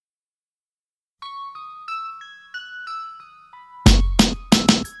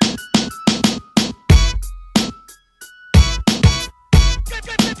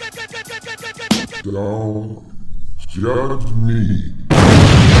Don't judge me.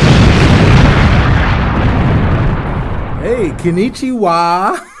 Hey,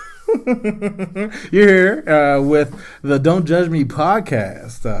 Konnichiwa. You're here with the Don't Judge Me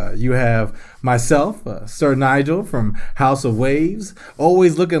podcast. You have myself, Sir Nigel from House of Waves,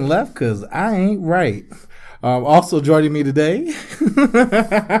 always looking left because I ain't right. Also joining me today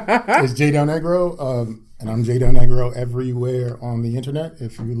is J Del Negro, and I'm J Del Negro everywhere on the internet.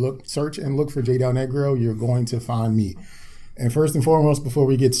 If you search and look for J Del Negro, you're going to find me. And first and foremost, before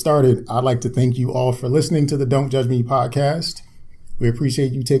we get started, I'd like to thank you all for listening to the Don't Judge Me podcast. We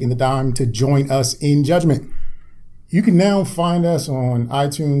appreciate you taking the time to join us in judgment. You can now find us on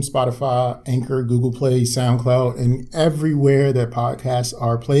iTunes, Spotify, Anchor, Google Play, SoundCloud, and everywhere that podcasts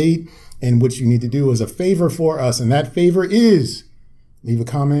are played. And what you need to do is a favor for us, and that favor is leave a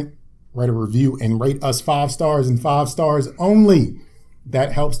comment, write a review, and rate us 5 stars and 5 stars only.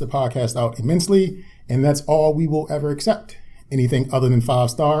 That helps the podcast out immensely, and that's all we will ever accept. Anything other than 5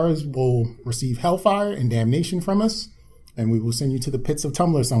 stars will receive hellfire and damnation from us, and we will send you to the pits of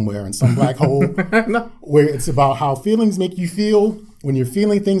Tumblr somewhere in some black hole where it's about how feelings make you feel when you're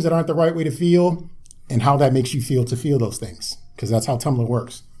feeling things that aren't the right way to feel and how that makes you feel to feel those things, because that's how Tumblr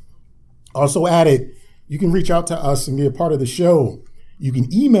works. Also added, you can reach out to us and be a part of the show. You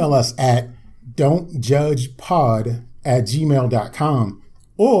can email us at don'tjudgepod@gmail.com,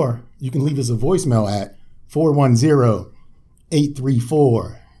 or you can leave us a voicemail at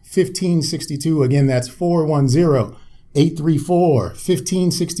 410-834-1562. Again, that's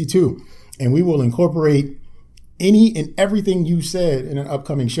 410-834-1562. And we will incorporate any and everything you said in an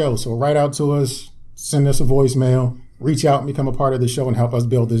upcoming show. So write out to us, send us a voicemail, reach out and become a part of the show and help us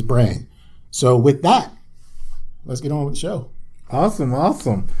build this brand. So with that, let's get on with the show. Awesome.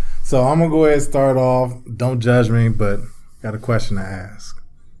 So I'm going to go ahead and start off. Don't judge me, but got a question to ask.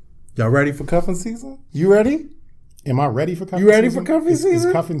 Y'all ready for cuffing season? You ready? Am I ready for cuffing season? You ready for cuffing season? Is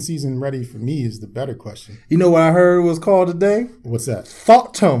cuffing season ready for me is the better question. You know what I heard it was called today? What's that?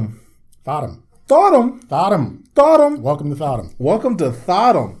 Thoughtum. Thoughtum. Welcome to Thoughtum. Welcome to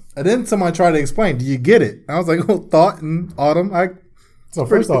Thoughtum. And then somebody tried to explain, do you get it? I was like, oh, thought and autumn. So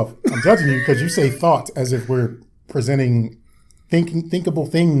first off, I'm judging you because you say thought as if we're presenting thinkable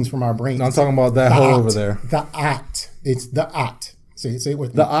things from our brains. No, I'm talking about that hole over there. The act. It's the act. Say it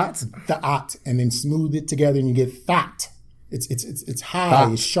with the me. act. The act, and then smooth it together, and you get thought. It's high.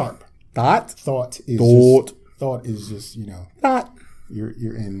 Thought. It's sharp. Thought. Thought is just thought. You're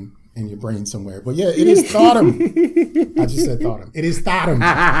in your brain somewhere. But yeah, it is thoughtum. I just said thoughtum. It is thoughtum.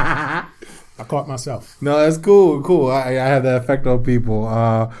 I caught myself. No, that's cool. I have that effect on people.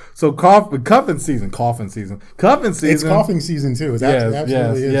 So cuffing season. It's coughing season too. It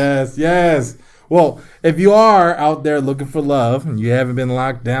absolutely is. Yes. Well, if you are out there looking for love and you haven't been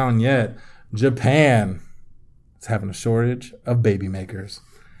locked down yet, Japan is having a shortage of baby makers.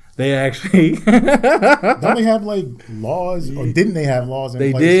 They actually don't they have like laws, or didn't they have laws in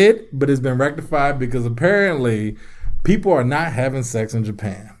place? They did, but it's been rectified because apparently people are not having sex in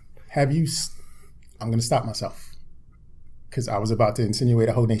Japan. I'm going to stop myself because I was about to insinuate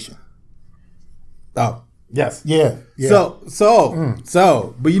a whole nation. Oh, yes. Yeah.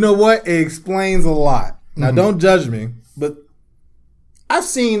 So, but you know what? It explains a lot. Now, don't judge me, but I've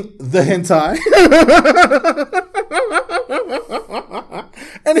seen the hentai.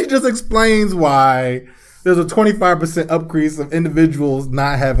 And it just explains why there's a 25% increase of individuals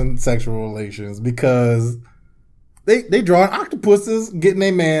not having sexual relations because they draw octopuses getting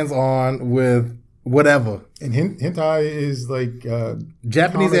their mans on with whatever. And hentai is like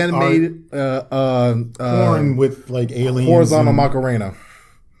Japanese animated porn with like aliens, horizontal Macarena,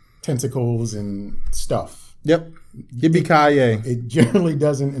 tentacles and stuff. Yep. Yippee-ki-yay. It generally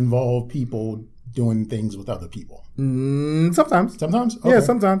doesn't involve people doing things with other people. Sometimes. Okay. Yeah,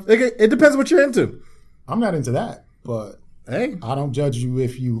 sometimes. It depends what you're into. I'm not into that, but hey, I don't judge you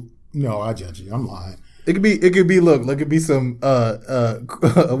if you. No, I judge you. I'm lying. It could be. Look, it could be some.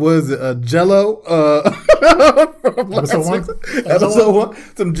 What is it? Jello. Episode 1.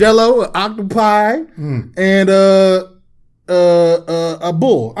 Some Jello, octopi, and a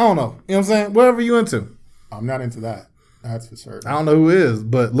bull. I don't know. You know what I'm saying? Whatever you into. I'm not into that. That's for certain. I don't know who is,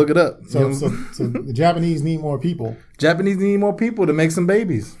 but look it up. So the Japanese need more people. Japanese need more people to make some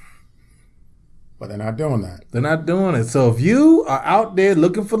babies. But they're not doing that. They're not doing it. So if you are out there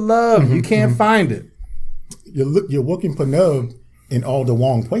looking for love, you can't find it. You're looking for love in all the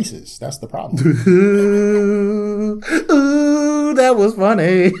wrong places. That's the problem. Ooh, that was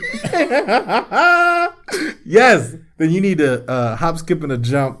funny. Yes. Then you need to hop, skip, and a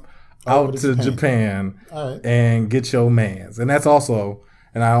jump out to Japan right, and get your mans. And that's also,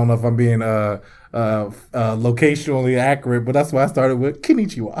 and I don't know if I'm being locationally accurate, but that's why I started with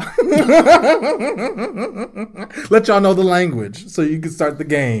Konnichiwa. Let y'all know the language so you can start the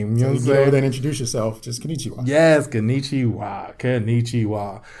game. You know what I'm You go saying? then introduce yourself. Just konnichiwa. Yes, Konnichiwa.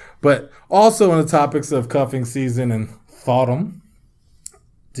 Konnichiwa. But also on the topics of cuffing season and thoughtum,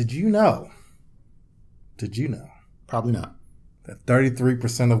 did you know Probably not. that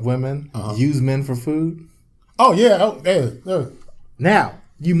 33% of women use men for food? Oh yeah. Oh yeah. Now,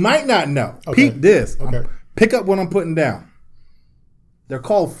 you might not know. Okay. Peep this. Okay. Pick up what I'm putting down. They're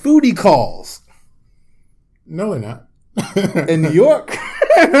called foodie calls No, they're not. in New York.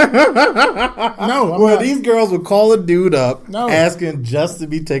 No, I'm Where not. these girls would call a dude up No. asking just to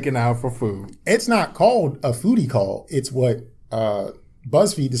be taken out for food. It's not called a foodie call. It's what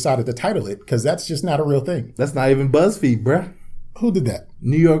BuzzFeed decided to title it because that's just not a real thing. That's not even BuzzFeed, bruh. Who did that?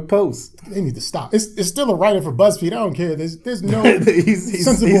 New York Post. They need to stop. It's still a writer for BuzzFeed. I don't care. There's no he's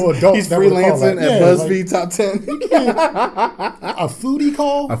sensible adult He's that would call freelancing that. at Yeah, BuzzFeed Top 10. a foodie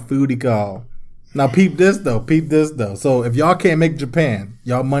call. A foodie call. Now peep this though. So if y'all can't make Japan,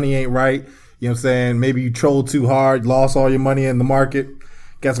 y'all money ain't right. You know what I'm saying? Maybe you trolled too hard, lost all your money in the market,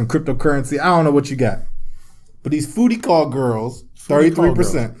 got some cryptocurrency. I don't know what you got. But these foodie call girls,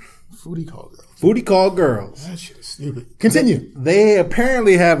 33%. Foodie call girl. Foodie call girls. That shit is stupid. Continue. They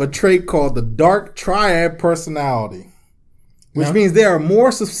apparently have a trait called the dark triad personality, which Yeah. means they are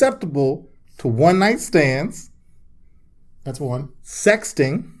more susceptible to one night stands, That's one.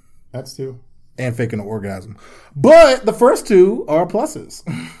 sexting, That's two. and faking an orgasm. But the first two are pluses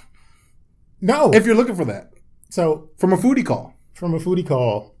No. if you're looking for that So from a foodie call. from a foodie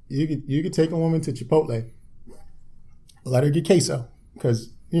call, you could take a woman to Chipotle, let her get queso because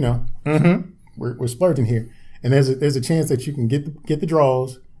we're splurging here, and there's a chance that you can get the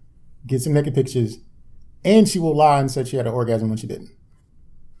draws, get some naked pictures, and she will lie and say she had an orgasm when she didn't,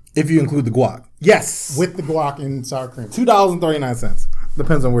 If you include the guac. Yes. with the guac and sour cream. $2.39.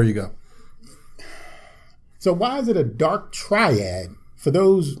 Depends on where you go. So why is it a dark triad for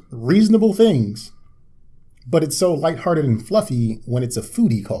those reasonable things, but it's so lighthearted and fluffy when it's a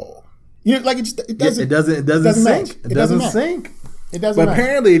foodie call? You know, like it doesn't. It doesn't doesn't sync. match. It doesn't match. sync. It doesn't. But match.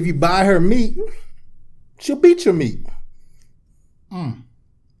 apparently if you buy her meat, she'll beat your meat.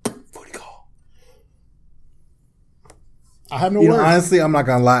 Foodie call. I have no You know, words. honestly, I'm not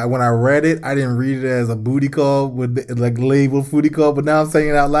gonna lie. When I read it, I didn't read it as a booty call with like label foodie call. But now I'm saying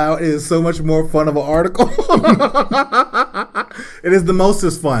it out loud. It is so much more fun of an article. It is the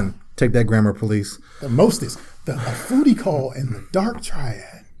mostest fun. Take that, grammar police. The mostest, a foodie call and the dark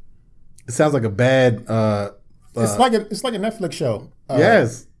triad. It sounds like a bad. It's like a Netflix show.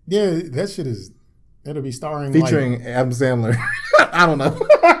 Yes, Yeah, that shit is. It'll be starring featuring Adam Sandler. I don't know.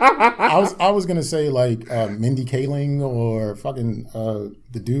 I was gonna say like Mindy Kaling or fucking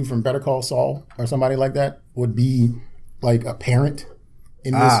the dude from Better Call Saul or somebody like that would be like a parent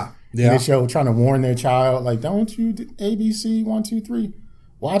in this show trying to warn their child like, don't you ABC 1 2 3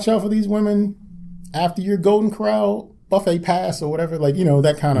 watch out for these women after your Golden Corral buffet pass or whatever, like, you know,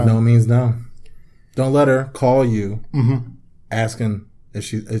 that kind of. No means no. Don't let her call you asking if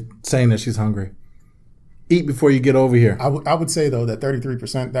saying that she's hungry. Eat before you get over here. I would say though that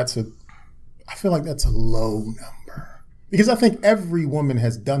 33%. I feel like that's a low number because I think every woman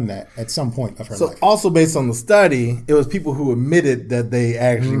has done that at some point of her So life. also based on the study, it was people who admitted that they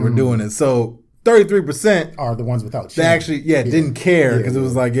actually were doing it. So 33% Are the ones without they shame. actually didn't care because it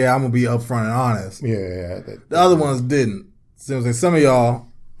was like, I'm gonna be upfront and honest. Yeah. The other ones didn't. So it was like some of y'all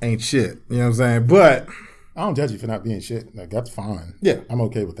ain't shit. You know what I'm saying? But I don't judge you for not being shit. Like, that's fine. Yeah. I'm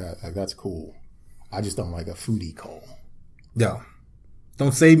okay with that. Like, that's cool. I just don't like a foodie call. yo,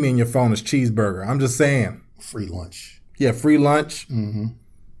 don't save me in your phone as cheeseburger. I'm just saying. Free lunch. Yeah, free lunch,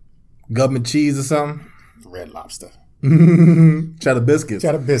 government cheese or something. Red Lobster. Cheddar biscuits.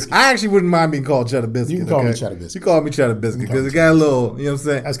 Cheddar biscuits. I actually wouldn't mind being called cheddar biscuit. You can call me cheddar biscuit. You call me cheddar biscuit call me because it got a little, you know what I'm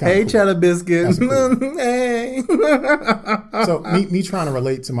saying? That's kinda Hey, cool. cheddar biscuit. That's cool. Hey. So me trying to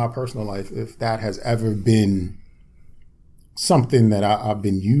relate to my personal life, if that has ever been something that I've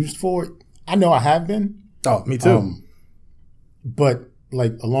been used for, I know I have been. Oh, me too. But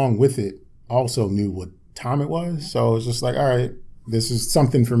like along with it, I also knew what time it was. So it's just like, all right, this is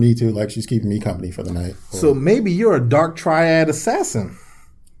something for me too. Like, she's keeping me company for the night. So maybe you're a dark triad assassin.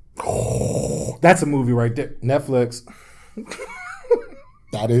 That's a movie right there. Netflix.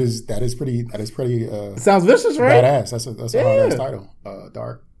 That is pretty It sounds vicious, right? badass. That's a hard ass title.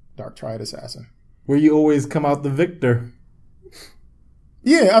 Dark Triad Assassin. Where you always come out the victor.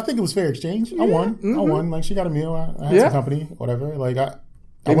 Yeah, I think it was fair exchange. I won. Like, she got a meal. I had some company, whatever. Like, I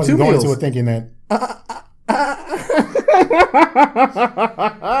Maybe wasn't two going meals. into it thinking that.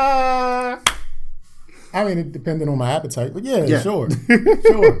 I mean, it depended on my appetite, but yeah. Sure.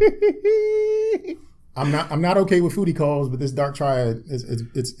 I'm not okay with foodie calls, but this dark triad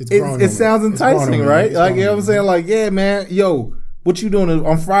it's growing. It sounds enticing, right? Like, you know what I'm saying? Like, yeah, man, yo, what you doing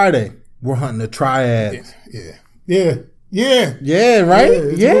on Friday? We're hunting a triad. Yeah, right? Yeah,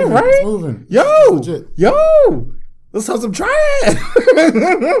 moving. right? It's moving. Yo, let's hunt some triad.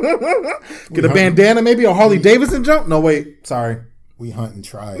 Get a bandana, maybe a Harley Davidson jump? No, wait, sorry. We hunting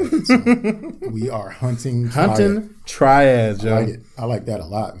triads. We are hunting triads, yo. I like it. I like that a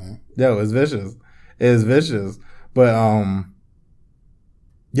lot, man. Yo, it's vicious. It's vicious. But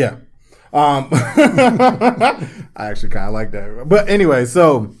yeah. I actually kind of like that. But anyway,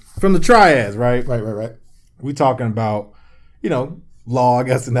 so from the triads, right? Right. We talking about, law, I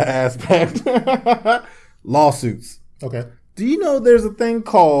guess, in that aspect. Lawsuits. Okay. Do you know there's a thing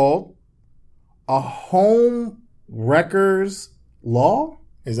called a home wreckers law?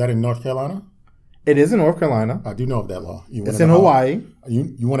 Is that in North Carolina? It is in North Carolina. I do know of that law. It's in Hawaii.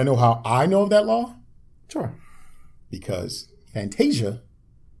 You want to know how I know of that law? Sure. Because Fantasia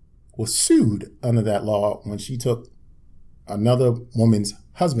was sued under that law when she took another woman's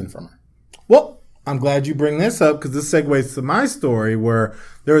husband from her. Well, I'm glad you bring this up because this segues to my story where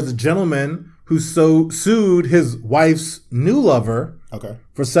there was a gentleman who sued his wife's new lover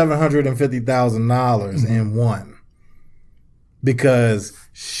for $750,000 and won. Because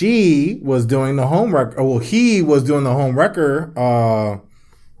she was doing the home wrecker, he was doing the home wrecker,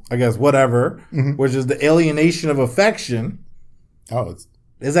 I guess, whatever, which is the alienation of affection. Oh,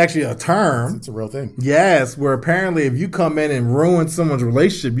 it's actually a term. It's a real thing. Yes, where apparently if you come in and ruin someone's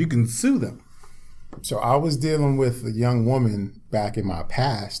relationship, you can sue them. So I was dealing with a young woman back in my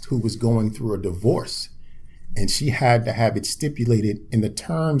past who was going through a divorce, and she had to have it stipulated in the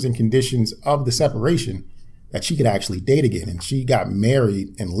terms and conditions of the separation that she could actually date again. And she got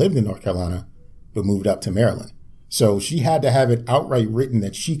married and lived in North Carolina, but moved up to Maryland. So she had to have it outright written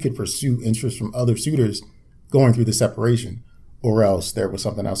that she could pursue interest from other suitors going through the separation, or else there was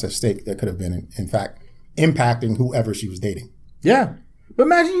something else at stake that could have been, in fact, impacting whoever she was dating. Yeah. But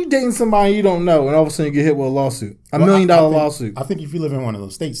imagine you dating somebody you don't know, and all of a sudden you get hit with a lawsuit. $1 million lawsuit. I think if you live in one of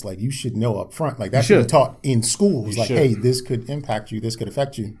those states, like, you should know up front. Like, that should be taught in schools. Like, hey, this could impact you. This could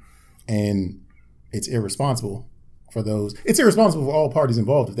affect you. And it's irresponsible for those. It's irresponsible for all parties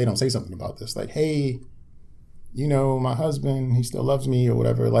involved if they don't say something about this. Like, hey, my husband, he still loves me or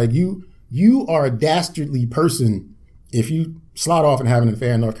whatever. Like, you are a dastardly person if you slide off and have an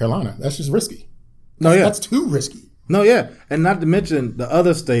affair in North Carolina. That's just risky. That's too risky. No, yeah. And not to mention the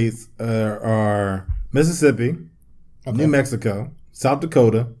other states are Mississippi, New Mexico, South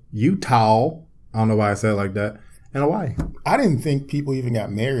Dakota, Utah. I don't know why I said it like that. And Hawaii. I didn't think people even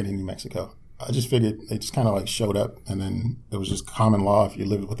got married in New Mexico. I just figured they just kind of like showed up, and then it was just common law. If you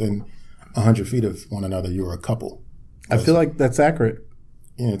lived within 100 feet of one another, you were a couple. I feel like that's accurate.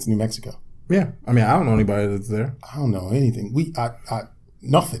 Yeah, it's New Mexico. Yeah. I mean, I don't know anybody that's there. I don't know anything.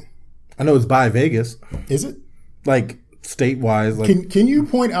 Nothing. I know it's by Vegas. Is it? Like, state-wise. Like, can you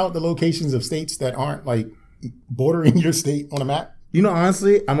point out the locations of states that aren't, like, bordering your state on a map?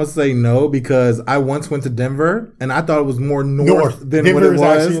 Honestly, I must say no, because I once went to Denver, and I thought it was more north than Denver what it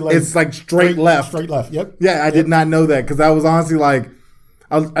was. Like it's like straight left. Straight left, yep. Yeah, I did not know that, because I was honestly like,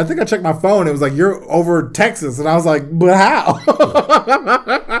 I think I checked my phone. It was like, you're over Texas. And I was like, but how?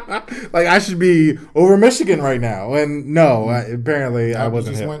 Like, I should be over Michigan right now. And no, apparently I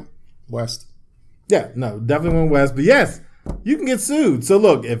wasn't just hip. Went west. Yeah, no, definitely went west. But yes, you can get sued. So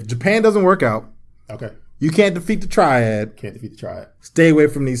look, if Japan doesn't work out, you can't defeat the triad. Stay away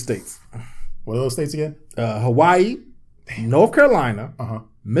from these states. What are those states again? Hawaii, North Carolina,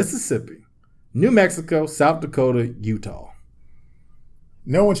 Mississippi, New Mexico, South Dakota, Utah.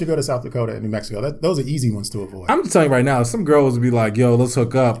 No one should go to South Dakota and New Mexico. Those are easy ones to avoid. I'm just telling you right now, if some girls would be like, yo, let's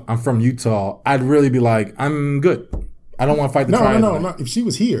hook up. I'm from Utah. I'd really be like, I'm good. I don't want to fight the triad. No. If she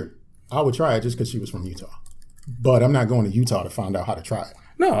was here, I would try it just because she was from Utah. But I'm not going to Utah to find out how to try it.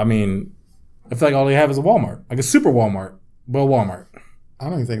 No, I mean, I feel like all they have is a Walmart. Like a super Walmart. Well, Walmart. I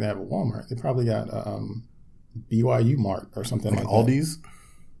don't even think they have a Walmart. They probably got BYU Mart or something like Aldi's.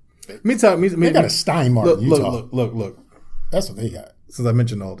 that. They got a Stein Mart in Utah. Look. That's what they got. Since I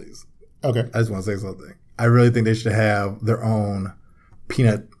mentioned Aldi's. Okay. I just want to say something. I really think they should have their own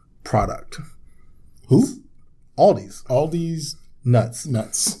peanut product. Who? Aldi's. Aldi's Nuts.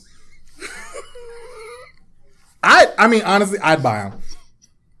 I mean, honestly, I'd buy them.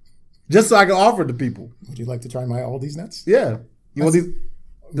 Just so I can offer it to people. Would you like to try my Aldi's nuts? Yeah. You want these?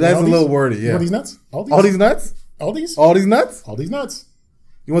 That's a little wordy, yeah. You want these nuts? Aldi's nuts? Aldi's? Aldi's nuts? Aldi's nuts.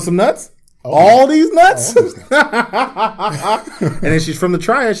 You want some nuts? All these nuts? All these nuts. And then she's from the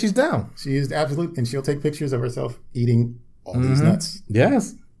triad. She's down. She is absolute, and she'll take pictures of herself eating all these nuts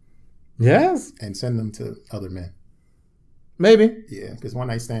Yes. Yes. and send them to other men. Maybe. Yeah, because one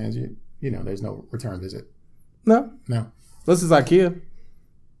night stands, you know, there's no return visit. No. No. This is IKEA.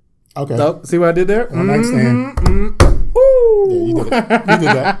 Okay. So, see what I did there? One night stand. Ooh. Yeah, you did it. You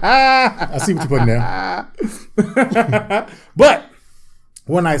did that. I see what you're putting there. But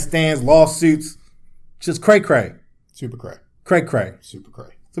one night stands, lawsuits, just cray cray. Super cray. Cray cray. Super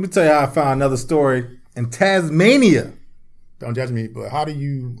cray. So let me tell you how I found another story in Tasmania. Don't judge me, but how do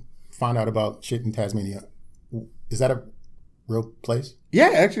you find out about shit in Tasmania? Is that a real place?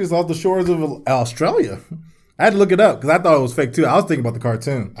 Yeah, actually, it's off the shores of Australia. I had to look it up because I thought it was fake too. I was thinking about the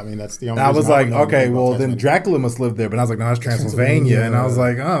cartoon. I mean, that's the only And I reason was like, would know okay, anything about well, then Tasmania. Dracula must live there. But I was like, no, it's Transylvania. Transylvania. And I was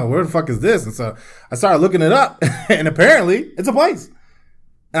like, oh, where the fuck is this? And so I started looking it up. And apparently, it's a place.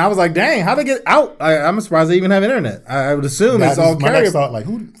 And I was like, dang, how'd they get out? I'm surprised they even have internet. I would assume it's all my next carrier. thought, like,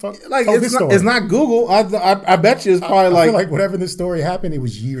 who the fuck Like, told this story? it's not Google. I bet you it's probably I feel like whatever this story happened, it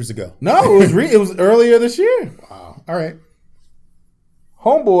was years ago. no, it was earlier this year. Wow. All right.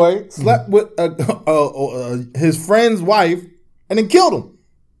 Homeboy slept with his friend's wife and then killed him.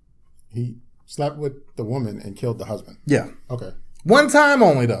 He slept with the woman and killed the husband. Yeah. Okay. One time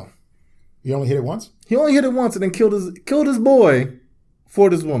only, though. You only hit it once? He only hit it once and then killed his boy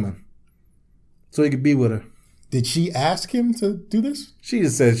for this woman so he could be with her. Did she ask him to do this? She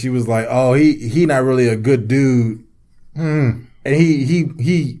just said she was like, oh, he not really a good dude. And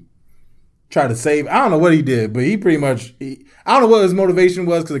he tried to save. I don't know what he did, but he pretty much, I don't know what his motivation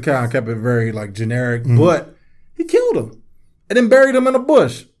was because it kind of kept it very like generic, but he killed him and then buried him in a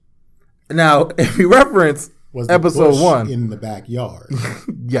bush. Now, if you reference Was the episode bush 1, in the backyard?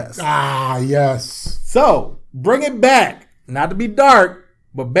 yes. Ah, yes. So bring it back, not to be dark,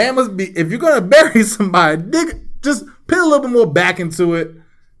 but Bama's be. If you're gonna bury somebody, just put a little bit more back into it,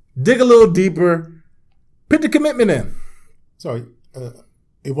 dig a little deeper, put the commitment in. So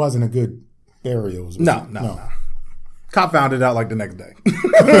it wasn't a good burial. No. Cop found it out like the next day.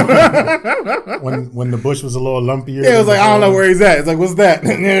 When the bush was a little lumpier. Yeah, it was like, I don't know where he's at. It's like, what's that?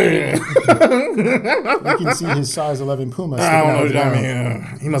 You can see his size 11 Puma. I don't know. sticking out I of the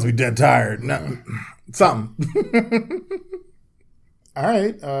mean, he must be dead tired. No, something. All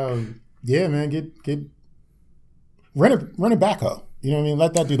right. Yeah, man. Get rent a backhoe. You know what I mean?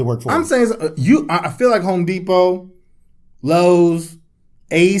 Let that do the work for I'm saying I feel like Home Depot, Lowe's,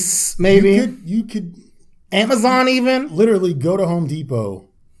 Ace, maybe you could Amazon, even. literally go to Home Depot,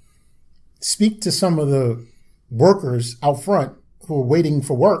 speak to some of the workers out front who are waiting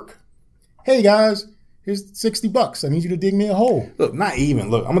for work. Hey guys, here's $60. I need you to dig me a hole. Look, not even.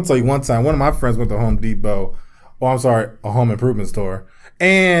 Look, I'm gonna tell you one time. One of my friends went to Home Depot. Oh, I'm sorry, a home improvement store,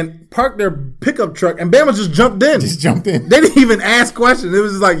 and parked their pickup truck, and Bama just jumped in. Just jumped in. They didn't even ask questions. It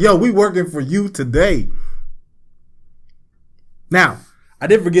was just like, yo, we working for you today. Now, I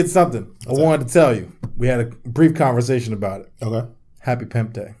did forget something. I wanted to tell you. We had a brief conversation about it. Okay. Happy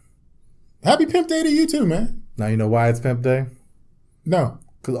Pimp Day. Happy Pimp Day to you too, man. Now you know why it's Pimp Day? No.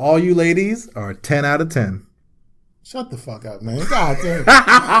 Because all you ladies are a 10 out of 10. Shut the fuck up, man. God damn.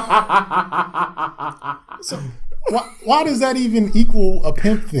 So, why does that even equal a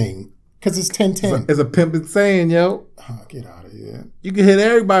pimp thing? Because it's 10-10. It's a pimpin' saying, yo. Oh, get out of here. You can hit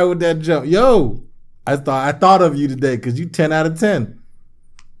everybody with that jump. Yo, I thought of you today because you 10 out of 10.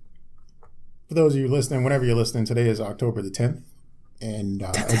 For those of you listening, whenever you're listening, today is October the 10th. And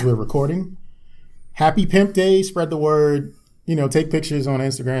as we're recording, happy Pimp Day. Spread the word. You know, take pictures on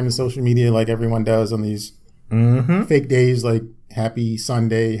Instagram and social media like everyone does on these fake days like Happy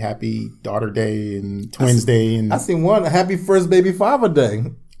Sunday, Happy Daughter Day, and Twins Day. And I seen one, Happy First Baby Father Day.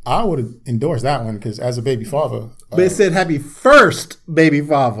 I would have endorsed that one because as a baby father. But it said Happy First Baby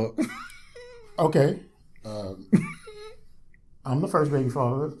Father. Okay. I'm the first baby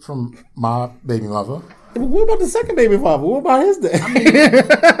father from my baby mother. What about the second baby father? What about his day?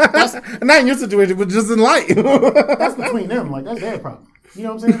 Not in your situation, but just in life. That's between them. Like, that's their problem. You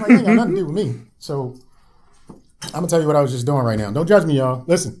know what I'm saying? Like, it ain't got nothing to do with me. So, I'm going to tell you what I was just doing right now. Don't judge me, y'all.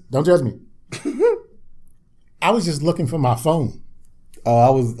 Listen, don't judge me. I was just looking for my phone. Oh, I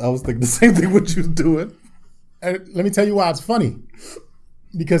was thinking the same thing what you was doing. And let me tell you why it's funny.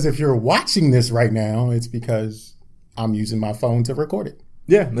 Because if you're watching this right now, it's because I'm using my phone to record it.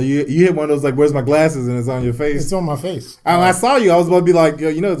 Yeah, no, you hit one of those like, where's my glasses? And it's on your face. It's on my face. I saw you. I was about to be like, yo,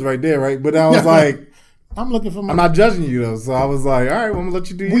 you know it's right there, right? But I was like, I'm looking for my... I'm not judging you though. So I was like, all right, well, I'm going to let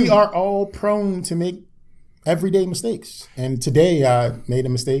you do you. We are all prone to make everyday mistakes. And today I made a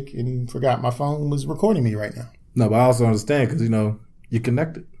mistake and forgot my phone was recording me right now. No, but I also understand because, you know, you're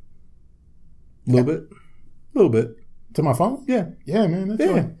connected. A little bit. To my phone? Yeah. Yeah, man. That's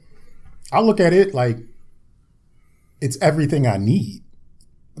Yeah. right. I look at it like it's everything I need.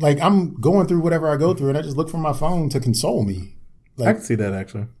 Like I'm going through whatever I go through, and I just look for my phone to console me. I can see that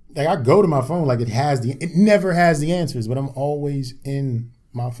actually. Like I go to my phone like it never has the answers, but I'm always in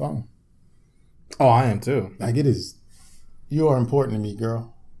my phone. Oh, I am too. Like it is, you are important to me,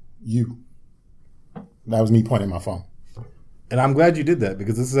 girl. You. That was me pointing my phone. And I'm glad you did that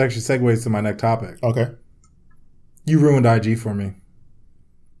because this is actually segues to my next topic. Okay. You ruined IG for me.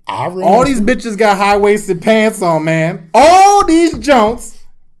 All All these bitches got high-waisted pants on, man. All these junks.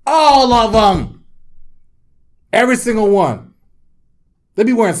 All of them. Every single one. They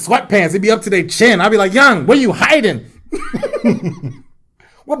be wearing sweatpants. They be up to their chin. I be like, young, where you hiding?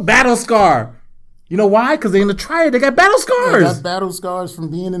 What battle scar? You know why? Because they in the triad. They got battle scars. They got battle scars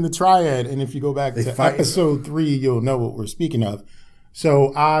from being in the triad. And if you go back to episode 3, you'll know what we're speaking of.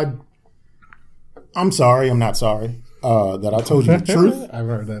 So I'm sorry. I'm not sorry that I told you the truth. I've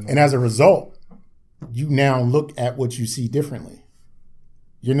heard that. And as a result, you now look at what you see differently.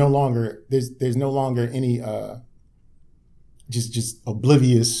 You're no longer, there's no longer any just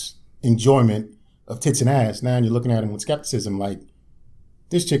oblivious enjoyment of tits and ass. Now you're looking at them with skepticism like,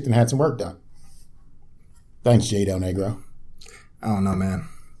 this chick done had some work done. Thanks, J Del Negro. I don't know, man.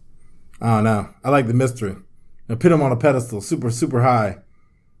 I don't know. I like the mystery. I put them on a pedestal, super, super high.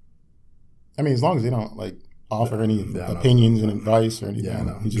 I mean, as long as they don't like offer any opinions and advice or anything. Yeah, I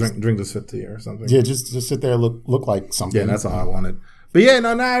know. Just, Drink this 50 or something. Yeah, just sit there and look like something. Yeah, that's all I wanted. But yeah,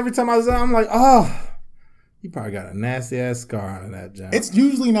 no, now every time I was there, I'm like, oh, you probably got a nasty ass scar on that job. It's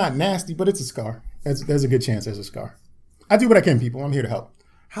usually not nasty, but it's a scar. There's a good chance there's a scar. I do what I can, people. I'm here to help.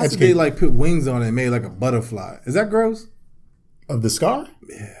 How did they like put wings on it and made like a butterfly? Is that gross? Of the scar?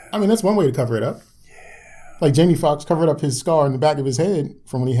 Yeah. I mean, that's one way to cover it up. Yeah. Like Jamie Foxx covered up his scar in the back of his head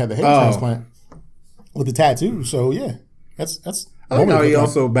from when he had the hair transplant with the tattoo. So yeah, that's. I like how he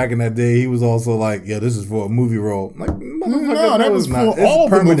also back in that day he was also like, yeah, this is for a movie role. Like, no, that was for all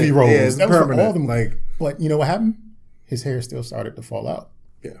the movie roles. Yeah, it's that permanent. was for all them. Like, but you know what happened? His hair still started to fall out.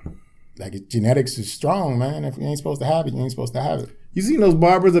 Yeah. Like genetics is strong, man. If you ain't supposed to have it, you ain't supposed to have it. You seen those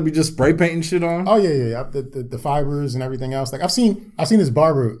barbers that be just spray painting shit on? Oh yeah. The fibers and everything else. Like I've seen this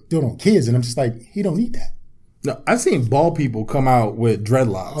barber do it on kids, and I'm just like, he don't need that. No, I've seen bald people come out with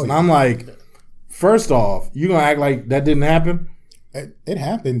dreadlocks, and I'm like, first off, you gonna act like that didn't happen? It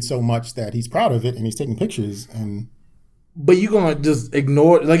happened so much that he's proud of it, and he's taking pictures. But you gonna just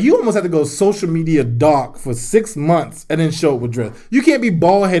ignore? Like you almost have to go social media dark for 6 months and then show up with dread. You can't be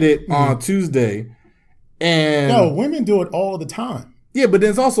bald headed on Tuesday. And no, women do it all the time. Yeah, but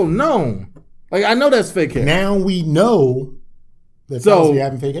then it's also known. Like I know that's fake hair. Now we know that fellas be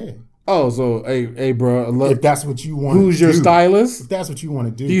having fake hair. Oh, so hey, bro. If that's what you want, who's your stylist? If that's what you want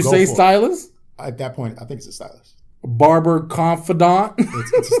to do, do you say stylist? At that point, I think it's a stylist. Barber confidant.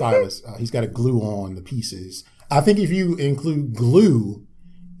 It's a stylist. He's got to glue on the pieces. I think if you include glue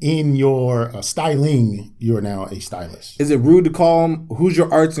in your styling, you're now a stylist. Is it rude to call him? Who's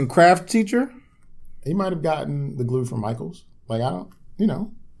your arts and craft teacher? He might have gotten the glue from Michaels. Like, I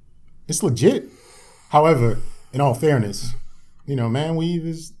don't, it's legit. However, in all fairness, man weave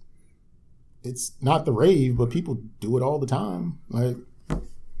it's not the rave, but people do it all the time. Like,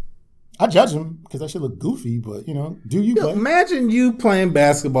 I judge them because that shit look goofy, but, do you play? Imagine you playing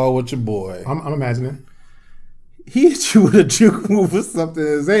basketball with your boy. I'm imagining. He hit you with a juke move or something.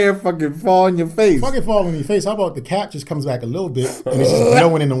 His hair fucking fall in your face. Fucking fall in your face. How about the cap just comes back a little bit and it's just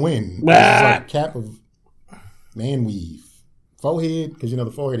blowing in the wind? It's just like a cap of man weave. Forehead, because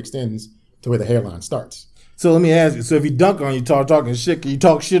the forehead extends to where the hairline starts. So let me ask you. So if he dunk on you, talking shit, can you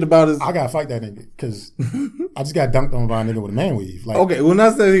talk shit about his... I gotta fight that nigga because I just got dunked on by a nigga with a man weave. Like, okay, well,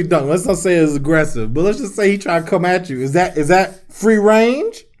 not say he dunked. Let's not say it's aggressive, but let's just say he tried to come at you. Is that free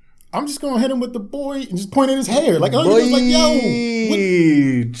range? I'm just gonna hit him with the boy and just point at his hair. Like, oh, he's like,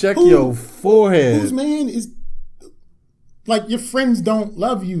 yo, check your forehead. Whose man is... Like, your friends don't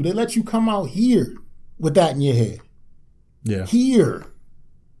love you. They let you come out here with that in your head. Yeah. Here.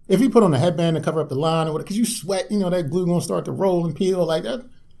 If you put on a headband to cover up the line or whatever, because you sweat, that glue gonna start to roll and peel like that.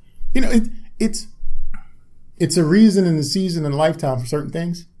 It's a reason in the season and a lifetime for certain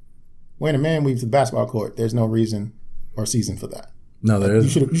things. When a man weaves to the basketball court, there's no reason or season for that. No, there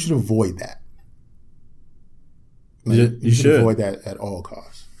is. You should avoid that. Like, you should avoid that at all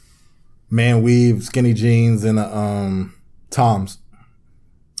costs. Man weave, skinny jeans, and Toms.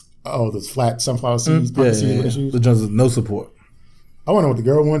 Oh, those flat sunflower seeds, seeds with shoes. The ones with no support. I went with the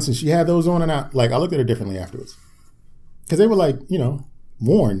girl once, and she had those on, and I looked at her differently afterwards, because they were like,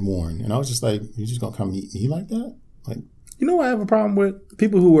 worn, and I was just like, you just gonna come meet me like that? Like, You know what I have a problem with?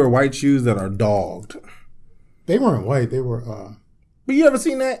 People who wear white shoes that are dogged. They weren't white. They were. But you ever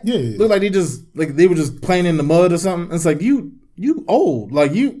seen that? Yeah. Look like they were just playing in the mud or something. It's like you old.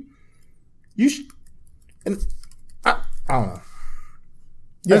 Like you and I don't know.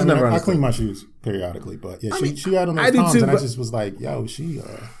 Yeah, I clean my shoes periodically, but yeah, she had on those Toms, and I just was like, yo, she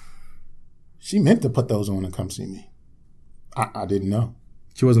meant to put those on and come see me. I didn't know.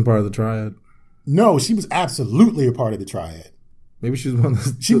 She wasn't part of the triad. No, she was absolutely a part of the triad. Maybe she was one of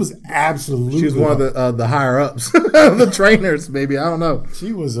the. She was absolutely. She was one of the higher ups, the trainers. Maybe I don't know.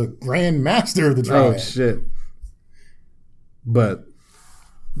 She was a grand master of the triad. Oh shit! But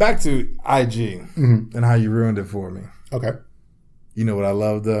back to IG and how you ruined it for me. Okay. You know what I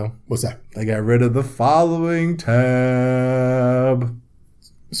love though? What's that? They got rid of the following tab.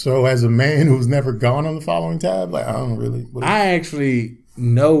 So, as a man who's never gone on the following tab, like I don't really. I actually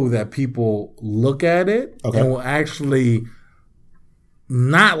know that people look at it and will actually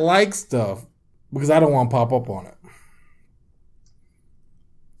not like stuff because I don't want to pop up on it.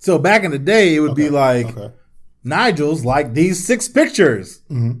 So back in the day, it would be like Nigel's like these 6 pictures.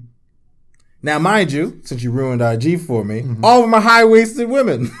 Mm-hmm. Now, mind you, since you ruined IG for me, all of them are high-waisted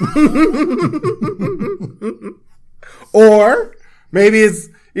women. Or maybe it's,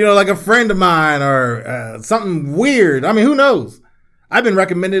 like a friend of mine or something weird. I mean, who knows? I've been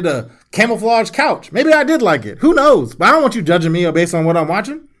recommended a camouflage couch. Maybe I did like it. Who knows? But I don't want you judging me based on what I'm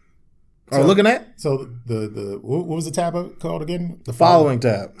watching or looking at. So the what was the tab called again? The following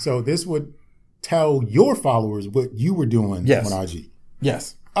tab. So this would tell your followers what you were doing on IG.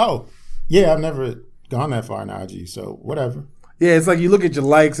 Yes. Oh, yeah. I've never gone that far in IG, so whatever. Yeah, it's like you look at your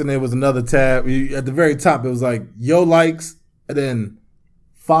likes and there was another tab. At the very top, it was like your likes and then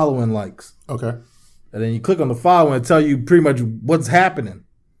following likes. Okay. And then you click on the follow and tell you pretty much what's happening.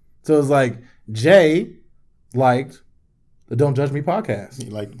 So it's like Jay liked the Don't Judge Me podcast.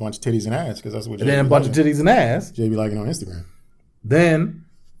 You like a bunch of titties and ass because that's what Jay and then a bunch of titties and ass. Jay be liking on Instagram. Then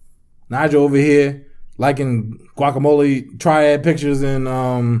Nigel over here liking guacamole triad pictures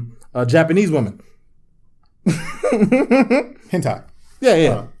and Japanese women. Hentai.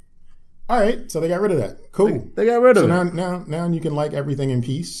 Yeah. All right, so they got rid of that. Cool. They got rid of it. So now you can like everything in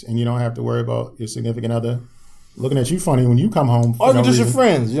peace, and you don't have to worry about your significant other looking at you funny when you come home. Or just your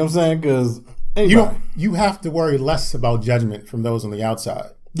friends. You know what I'm saying? Because you have to worry less about judgment from those on the outside.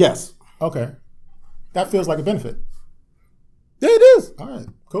 Yes. Okay. That feels like a benefit. Yeah, it is. All right,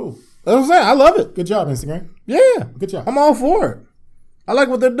 cool. That's what I'm saying. I love it. Good job, Instagram. Yeah. Good job. I'm all for it. I like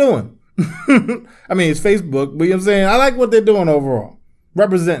what they're doing. I mean, it's Facebook, but you know what I'm saying? I like what they're doing overall.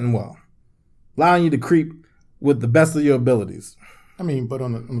 Representing well. Allowing you to creep with the best of your abilities. I mean, but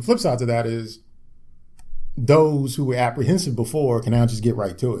on the flip side to that is those who were apprehensive before can now just get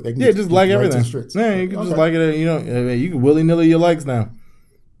right to it. They can just like everything. Yeah, you can just like it. You can willy-nilly your likes now.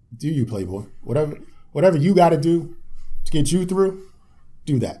 Do you, Playboy? Whatever you got to do to get you through,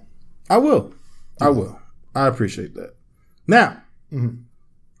 do that. I will. I appreciate that. Now,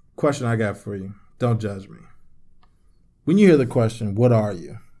 question I got for you. Don't judge me. When you hear the question, what are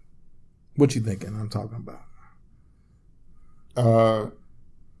you? What you thinking I'm talking about?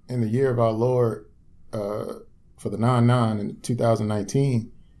 In the year of our Lord, for the 9/9 in 2019,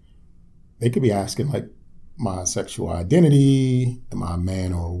 they could be asking like my sexual identity, am I a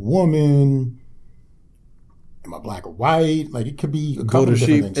man or a woman? Am I black or white? Like it could be a couple of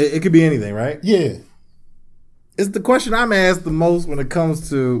different things. It could be anything, right? Yeah. It's the question I'm asked the most when it comes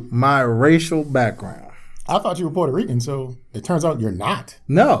to my racial background. I thought you were Puerto Rican, so it turns out you're not.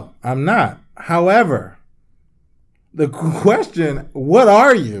 No, I'm not. However, the question, what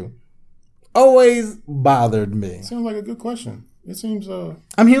are you, always bothered me. Sounds like a good question. It seems...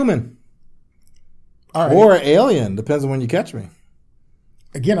 I'm human. All right. Or an alien, depends on when you catch me.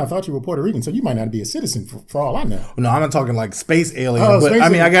 Again, I thought you were Puerto Rican, so you might not be a citizen for all I know. No, I'm not talking like space alien, but space I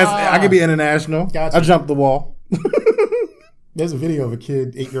mean, alien. I guess I could be international. Gotcha. I jumped the wall. There's a video of a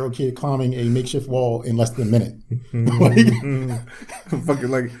 8-year-old kid climbing a makeshift wall in less than a minute. Fucking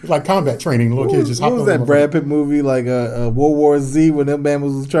like combat training. Little kids just hop over. What was that Brad Pitt movie, like World War Z, when them man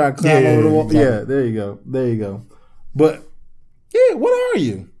was trying to climb over the wall? Exactly. Yeah, there you go. But yeah, what are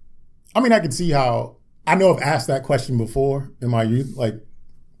you? I mean, I can see how. I know I've asked that question before in my youth, like,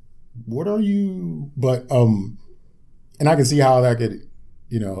 what are you? But and I can see how that could,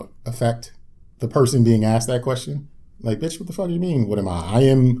 affect the person being asked that question. Like, bitch, what the fuck do you mean? What am I?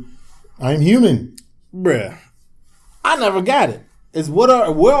 I am human. Bruh. I never got it. It's where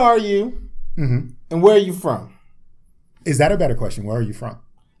are you and where are you from? Is that a better question? Where are you from?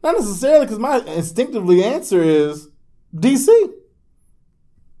 Not necessarily, because my instinctively answer is DC.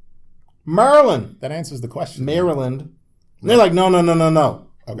 Maryland. That answers the question. Maryland. And they're like, no.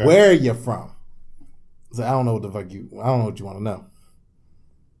 Okay. Where are you from? I said, I don't know what the fuck I don't know what you want to know.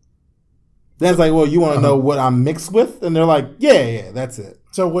 Then it's like, well, you want to know what I'm mixed with? And they're like, yeah, that's it.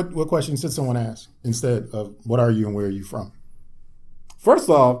 So what question should someone ask instead of what are you and where are you from? First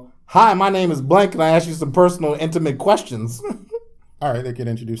off, hi, my name is blank, and I ask you some personal, intimate questions. All right, they can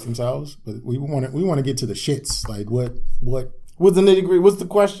introduce themselves, but we want to get to the shits. Like what What's the nitty-gritty? What's the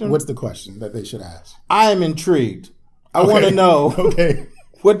question? what's the question that they should ask? I am intrigued. I want to know Okay,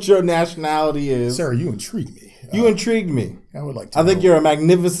 what your nationality is. sir, you intrigue me. You intrigued me. I would like to. I think know. you're a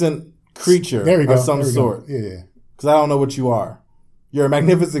magnificent creature There we go. of some There we go. sort. Yeah. Because I don't know what you are. You're a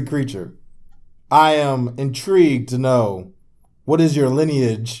magnificent creature. I am intrigued to know what is your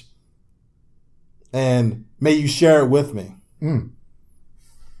lineage, and may you share it with me. Mm.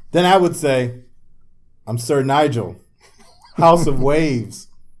 Then I would say, I'm Sir Nigel, House of Waves,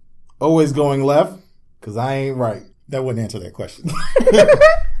 always going left, because I ain't right. That wouldn't answer that question.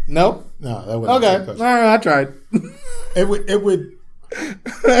 No? No, that wouldn't Okay. answer All that question. right, I tried. It would.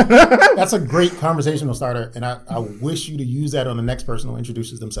 That's a great conversational starter, and I wish you to use that on the next person who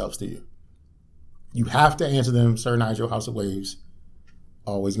introduces themselves to you. You have to answer them, Sir Nigel, House of Waves,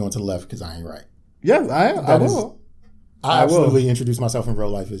 always going to the left because I ain't right. Yes, I am. I That is- will. I absolutely introduce myself in real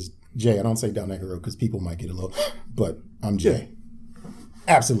life as Jay. I don't say Del Negro because people might get a little, but I'm Jay.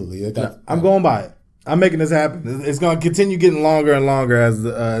 Absolutely. I'm going by it. I'm making this happen. It's going to continue getting longer and longer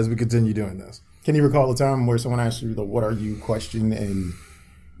as we continue doing this. Can you recall a time where someone asked you the "What are you?" question and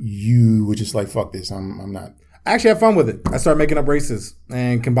you were just like, "Fuck this, I'm not." I actually have fun with it. I started making up races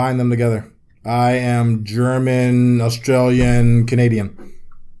and combine them together. I am German, Australian, Canadian.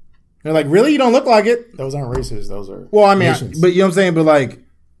 They're like, really? You don't look like it. Those aren't races. Those are Well, I mean, nations. but you know what I'm saying? But like,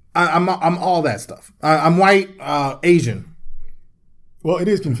 I'm all that stuff. I'm white, Asian. Well, it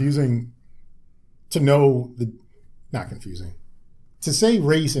is confusing to know not confusing to say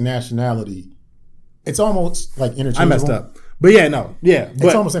race and nationality. It's almost like interchangeable. I messed up. But yeah, no. Yeah. It's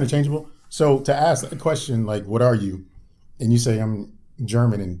But almost interchangeable. So to ask a question like, "What are you?" and you say, "I'm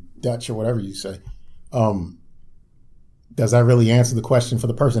German and Dutch," or whatever you say, does that really answer the question for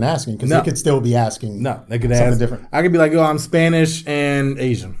the person asking? Because No. they could still be asking. no, they could Something ask. different. I could be like, oh, I'm Spanish and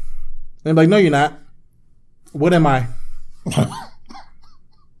Asian. They'd be like, no, you're not. What am I?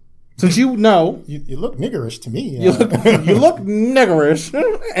 Since you know, You look niggerish to me. you look niggerish,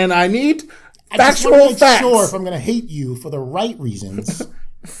 and I need I just factual want to make facts. sure if I'm going to hate you for the right reasons.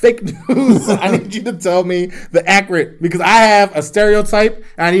 Fake news. I need you to tell me the accurate, because I have a stereotype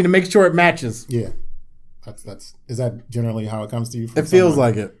and I need to make sure it matches. Yeah, that's is that generally how it comes to you? From It feels someone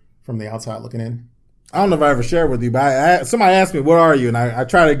like it. from the outside looking in. I don't know if I ever shared with you, but somebody asked me, what are you? And I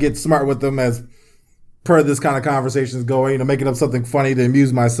try to get smart with them as per this kind of conversations going, making up something funny to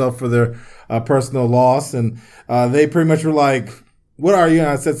amuse myself for their personal loss. And they pretty much were like, what are you? And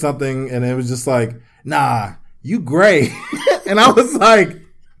I said something and it was just like, nah, you gray. And I was like,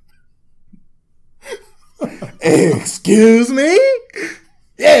 excuse me?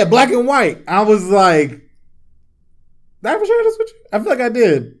 Yeah, black and white. I was like, did I ever share this with you? I feel like I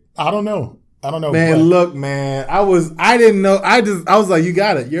did. I don't know. Man, but look, man. I didn't know. I was like, you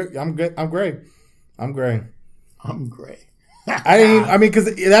got it. I'm good. I'm gray. I'm gray. I'm gray. Because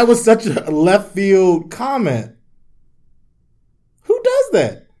that was such a left field comment. Who does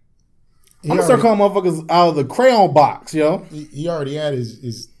that? I'm gonna start calling motherfuckers out of the crayon box, yo. He already had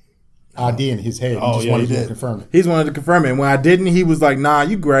his idea in his head. Oh, He just yeah, wanted he you to did. confirm it. He's wanted to confirm it. And when I didn't, he was like, nah,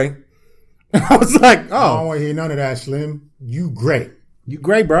 you gray. I was like, I don't oh, want to hear none of that, Slim. You gray. you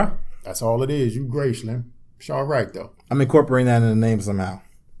gray, bro. That's all it is. You gray, Slim. It's all right though. I'm incorporating that in the name somehow.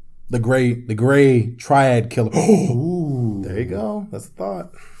 The gray triad killer. Ooh, There you go. That's a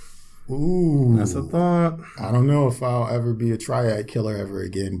thought. ooh. That's a thought. I don't know if I'll ever be a triad killer ever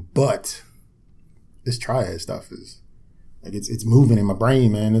again, but this triad stuff is like it's moving in my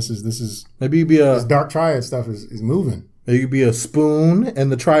brain, man. This is Maybe you'd be this dark triad stuff is moving. maybe you'd be a spoon in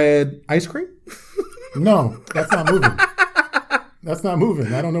the triad ice cream. No, that's not moving. That's not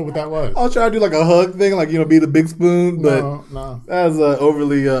moving. I don't know what that was. I'll try to do like a hug thing, like be the big spoon, but No. that was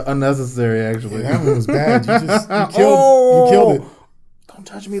overly unnecessary. Actually, That one was bad. You killed Oh! you killed it. Don't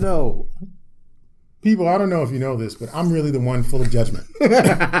touch me though. People, I don't know if you know this, but I'm really the one full of judgment.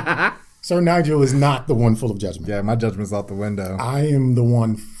 Sir Nigel is not the one full of judgment. Yeah, my judgment's out the window. I am the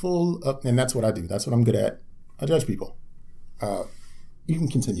one full of, and that's what I do. That's what I'm good at. I judge people. You can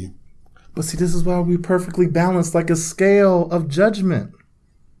continue. But see, this is why we're perfectly balanced, like a scale of judgment.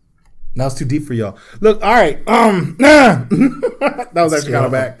 Now it's too deep for y'all. Look, all right. That was actually kind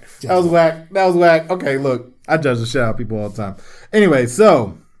of whack. That was whack. That was whack. Okay, look, I judge the shit out of people all the time. Anyway,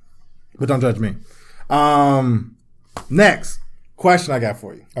 but don't judge me. Next question I got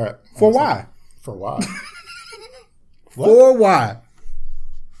for you. All right. For why? For why? For why?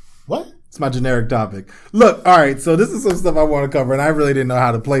 What? It's my generic topic. Look, all right, so this is some stuff I want to cover, and I really didn't know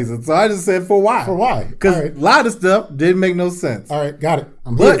how to place it. So I just said, for why? For why? Because All right. a lot of stuff didn't make no sense. All right, got it.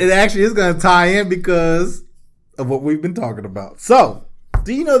 I'm But here. it actually is going to tie in because of what we've been talking about. So,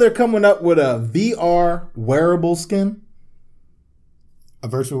 do you know they're coming up with a VR wearable skin? A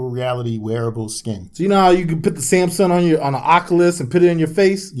virtual reality wearable skin. So you know how you can put the Samsung on an Oculus and put it in your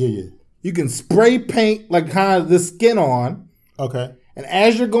face? Yeah. You can spray paint like kind of this skin on, Okay. and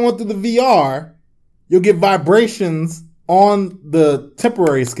as you're going through the VR, you'll get vibrations on the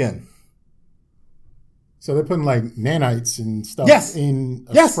temporary skin. So they're putting like nanites and stuff Yes. in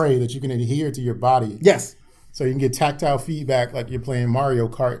a Yes. spray that you can adhere to your body. Yes. So you can get tactile feedback like you're playing Mario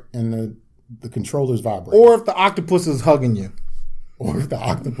Kart and the controllers vibrate. Or if the octopus is hugging you. Or if the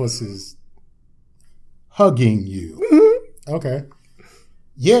octopus is hugging you. Mm-hmm. Okay.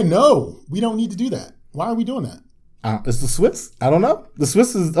 Yeah, no, we don't need to do that. Why are we doing that? It's the Swiss. I don't know. The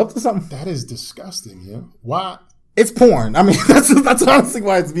Swiss is up to something. That is disgusting, yeah. Why? It's porn. I mean, that's honestly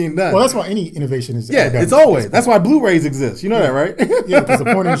why it's being done. Well, that's why any innovation is. Yeah, it's always. That's why Blu-rays exist. You know that, right? Yeah, because the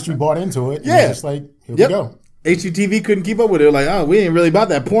porn industry bought into it. And Yeah. it's just like, here we go. HGTV couldn't keep up with it. Like, oh, we ain't really about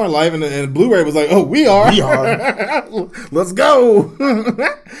that porn life. And Blu-ray was like, oh, we are. We are. Let's go.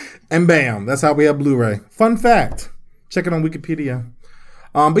 And bam, that's how we have Blu-ray. Fun fact. Check it on Wikipedia.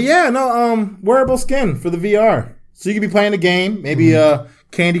 But yeah, no, wearable skin for the VR. So you could be playing a game, maybe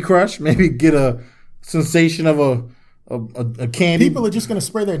Candy Crush, maybe get a sensation of a candy. People are just going to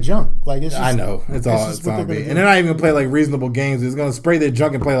spray their junk. Like it's just, I know. It's all just it's what on they're me. gonna And do. they're not even going to play like reasonable games. It's going to spray their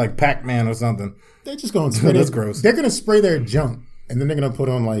junk and play like Pac-Man or something. They're just going to spray That's their, gross. They're going to spray their junk and then they're going to put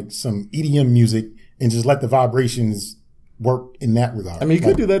on like some EDM music and just let the vibrations work in that regard. I mean, you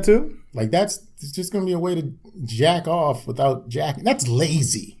could do that too. Like it's just going to be a way to jack off without jacking. That's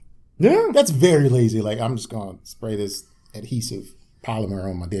lazy. Yeah. That's very lazy. Like I'm just going to spray this adhesive polymer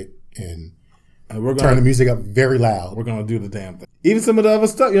on my dick and We're turn the gonna music up very loud. we're gonna do the damn thing. Even some of the other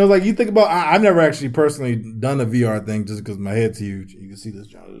stuff, like you think about. I've never actually personally done a VR thing just because my head's huge. You can see this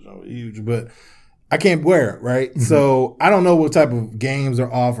John is huge, but I can't wear it, right? Mm-hmm. So I don't know what type of games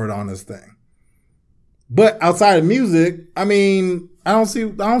are offered on this thing. But outside of music, I mean, I don't see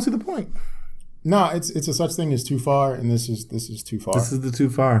the point. No, it's a such thing as too far, and this is too far. This is the too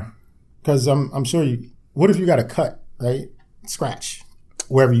far. Because I'm sure you. What if you got a cut, right? Scratch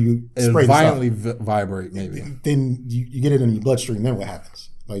wherever you It spray the violently vibrate, maybe. stuff. Then you get it in your bloodstream. Then what happens?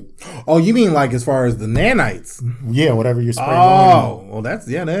 Like, Oh, you mean like as far as the nanites? yeah, whatever you're spraying on. Oh, well, that's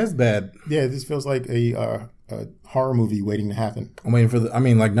bad. Yeah, this feels like a horror movie waiting to happen. I'm waiting for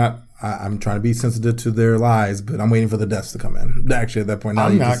I'm trying to be sensitive to their lies, but I'm waiting for the deaths to come in. Actually, at that point, now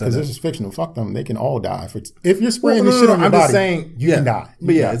I'm you not just said because that. this is fictional. Fuck them. They can all die. If you're spraying Well, this shit on your I'm body, just saying, you can die. You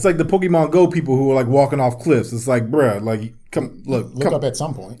But can yeah, die. it's like the Pokemon Go people who are like walking off cliffs. It's like, bruh, like, look up at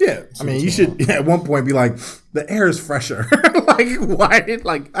some point. Yeah, I See mean, what's you going should at one point be like, the air is fresher. Like, why?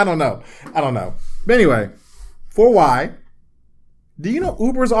 Like, I don't know. But anyway, for why? Do you know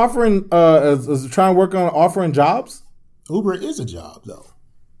Uber's offering, is trying to work on offering jobs? Uber is a job though.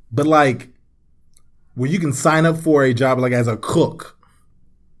 But like, where you can sign up for a job like as a cook.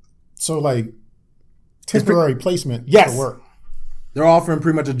 So like temporary placement Yes. for work. They're offering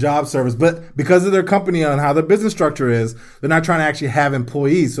pretty much a job service, but because of their company and how their business structure is, they're not trying to actually have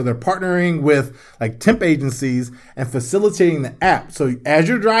employees. So they're partnering with like temp agencies and facilitating the app. So as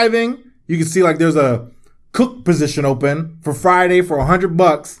you're driving, you can see like there's a cook position open for Friday for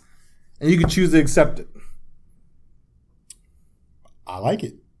 $100, and you can choose to accept it. I like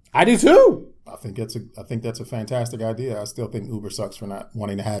it. I do too. I think that's a fantastic idea. I still think Uber sucks for not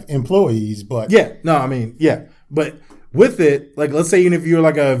wanting to have employees, but Yeah, no, I mean, yeah, but with it, like let's say even if you're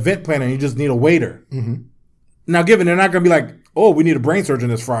like an event planner and you just need a waiter. Mm-hmm. Now, given they're not going to be like, oh, we need a brain surgeon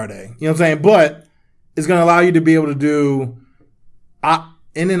this Friday. You know what I'm saying? But it's going to allow you to be able to do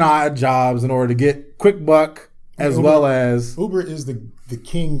in and odd jobs in order to get quick buck as Uber- well as Uber is the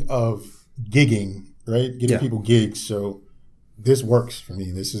king of gigging, right? Getting Yeah. people gigs. So this works for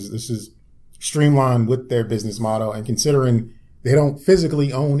me. This is streamlined with their business model, and considering they don't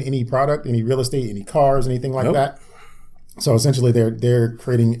physically own any product, any real estate, any cars, anything like Nope. that. So essentially, they're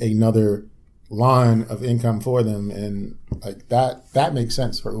creating another line of income for them, and like that makes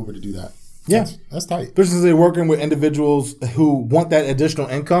sense for Uber to do that. Yeah. That's tight. especially they're working with individuals who want that additional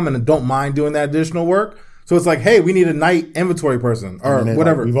income and don't mind doing that additional work. So it's like, hey, we need a night inventory person or And then,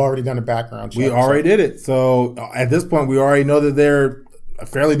 whatever. we've already done a background check. We already did it. So at this point, we already know that they're a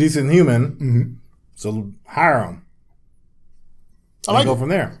fairly decent human. Mm-hmm. So hire them. I like go it. from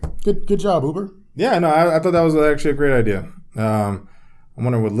there. Good job, Uber. Yeah, no, I thought that was actually a great idea. I'm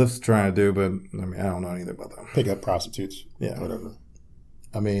wondering what Lyft's trying to do, but I mean, I don't know anything about that. Pick up prostitutes. Yeah. Whatever.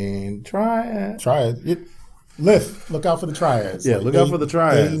 I mean, try it. Try it. Lyft, look out for the triads. Yeah, look out for the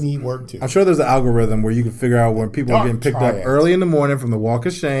triads. They need work too. I'm sure there's an algorithm where you can figure out when people are getting picked up Triads. early in the morning from the walk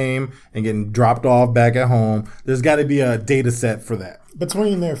of shame and getting dropped off back at home. There's got to be a data set for that.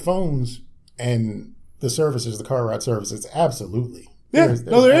 Between their phones and the services, the car ride services, absolutely. Yeah, There's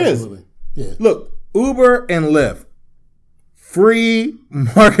there is. absolutely. Yeah. Look, Uber and Lyft, free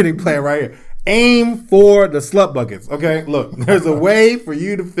marketing plan right here. Aim for the slut buckets, okay? Look, there's a way for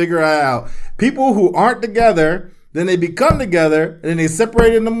you to figure it out. People who aren't together, then they become together, and then they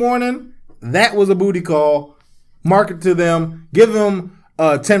separate in the morning. That was a booty call. Market to them. Give them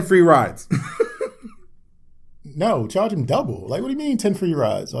 10 free rides. No, charge them double. Like, what do you mean 10 free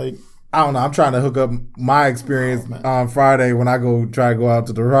rides? Like, I don't know. I'm trying to hook up my experience on Friday when I go out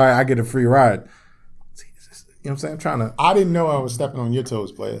to the ride. I get a free ride. You know what I'm saying? I'm trying to. I didn't know I was stepping on your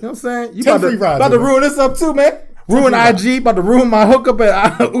toes, player. You know what I'm saying? You 10 about free rides, to bro. ruin this up too, man. Ruin IG, about to ruin my hookup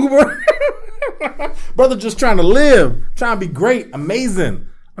at Uber. Brother just trying to live, trying to be great, amazing.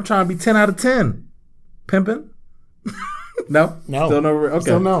 I'm trying to be 10 out of 10. Pimping? No? No. Still no? Okay.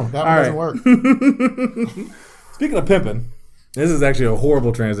 Still no. That one doesn't work. Speaking of pimping, this is actually a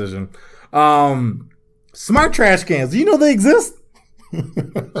horrible transition. Smart trash cans. Do you know they exist?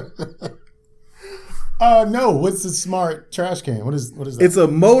 No. What's the smart trash can? What is that? It's a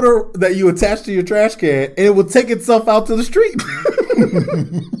motor that you attach to your trash can, and it will take itself out to the street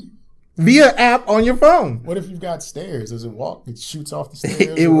via app on your phone. What if you've got stairs? Does it walk? It shoots off the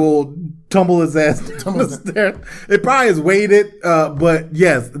stairs? It will tumble its ass down the stairs. It probably is weighted, but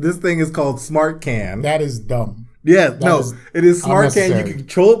yes, this thing is called Smart Can. That is dumb. Yeah, it is Smart Can. You unnecessary. can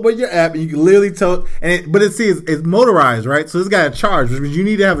control it with your app, and you can literally tell. But it's motorized, right? So it's got a charge, which means you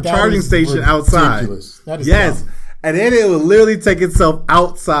need to have a charging is station outside. ridiculous. That is Yes, dumb. and then it will literally take itself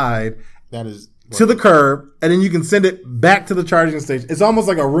outside That is to the curb, and then you can send it back to the charging station. It's almost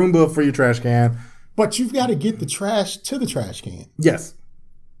like a Roomba for your trash can. But you've got to get the trash to the trash can. Yes,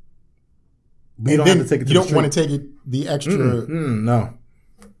 You don't have to take it to You the don't want to take it the extra no.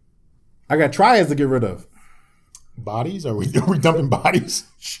 I got triads to get rid of. bodies. Are we dumping bodies?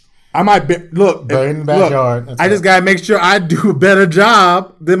 I might be, look. Right in the backyard. That's I just gotta make sure I do a better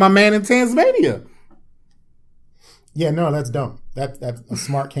job than my man in Tasmania. Yeah, no, that's dumb. That's a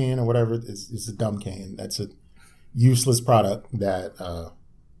smart can or whatever. It's a dumb can. That's a useless product that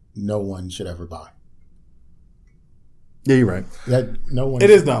no one should ever buy. Yeah, you're right. That no one. It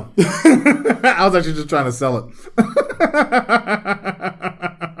is dumb. I was actually just trying to sell it.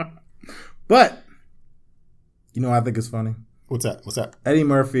 But you know, I think it's funny. What's that? Eddie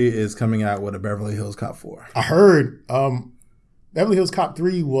Murphy is coming out with a Beverly Hills Cop 4. I heard Beverly Hills Cop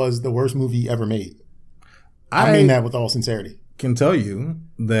 3 was the worst movie ever made. I mean that with all sincerity. Can tell you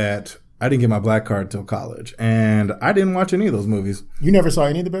that I didn't get my black card till college, and I didn't watch any of those movies. You never saw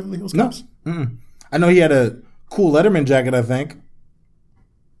any of the Beverly Hills Cops? No. I know he had a cool Letterman jacket, I think.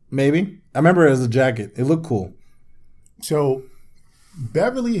 Maybe. I remember it as a jacket. It looked cool. So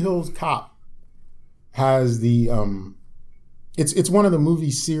Beverly Hills Cop has the it's one of the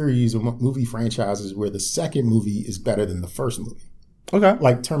movie series or movie franchises where the second movie is better than the first movie. Okay.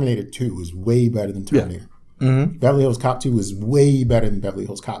 Like Terminator 2 is way better than Terminator. Mm-hmm. Beverly Hills Cop 2 is way better than Beverly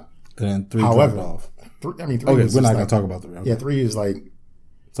Hills Cop. And then 3 However, dropped off. 3 was Okay, we're just not going like- to talk about 3. Okay. Yeah, 3 is like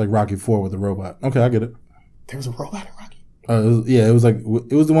It's like Rocky 4 with the robot. Okay, I get it. there was a robot in Rocky.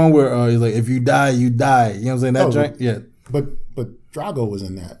 It was the one where he's like, if you die, you die. You know what I'm saying? That Oh. joint? Yeah. But Drago was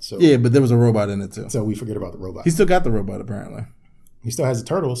in that, so Yeah, but there was a robot in it too. so we forget about the robot. He still got the robot apparently. He still has a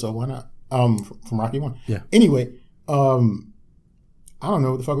turtle, so why not? From Rocky 1. Yeah. Anyway, I don't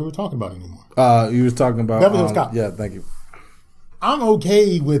know what the fuck we were talking about anymore. You was talking about Beverly Hills Cop. Yeah, thank you. I'm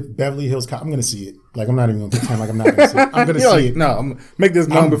okay with Beverly Hills Cop. I'm going to see it. Like, I'm not even going to pretend like I'm not going to see it. I'm going to You're see like, it. no, I'm gonna make this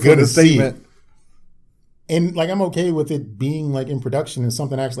known I'm before gonna the see statement. And, like, I'm okay with it being, like, in production and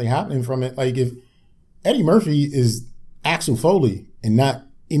something actually happening from it. Like, if Eddie Murphy is Axel Foley and not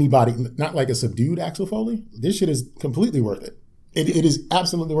anybody, not like a subdued Axel Foley, this shit is completely worth it. It is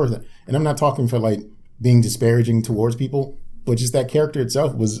absolutely worth it. And I'm not talking for, like, being disparaging towards people, but just that character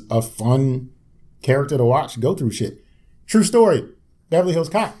itself was a fun character to watch go through shit. True story. Beverly Hills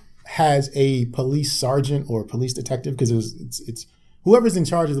Cop has a police sergeant or police detective because it's whoever's in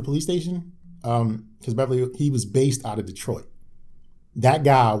charge of the police station. Because he was based out of Detroit. That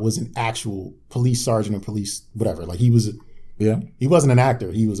guy was an actual police sergeant or police whatever. Like he wasn't an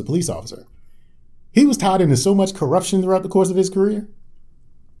actor. He was a police officer. He was tied into so much corruption throughout the course of his career.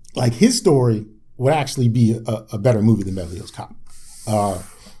 Like his story would actually be a better movie than Beverly Hills Cop.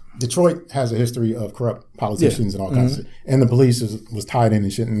 Detroit has a history of corrupt politicians and all kinds of shit. And the police was tied in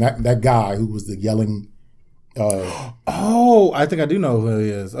and shit. And that guy who was the yelling. I think I do know who he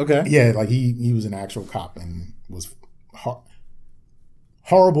is. Okay. Yeah, like he was an actual cop and was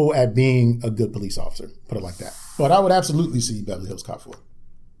horrible at being a good police officer. Put it like that. But I would absolutely see Beverly Hills Cop 4.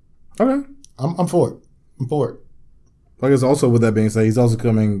 Okay. I'm for it. I'm for it. I guess also with that being said, he's also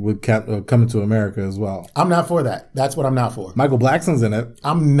coming with Coming to America as well. I'm not for that. That's what I'm not for. Michael Blackson's in it.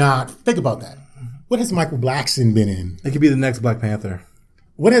 I'm not. Think about that. What has Michael Blackson been in? It could be the next Black Panther.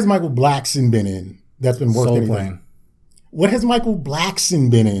 What has Michael Blackson been in that's been worth anything? Soul Plane. What has Michael Blackson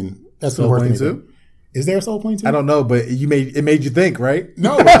been in that's been worth anything? Soul Plane 2? Is there a Soul Plane 2? I don't know, but it made you think, right?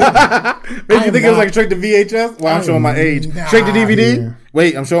 No. Made you think it was like straight to VHS? Well, I'm showing my age. Straight to DVD? Here.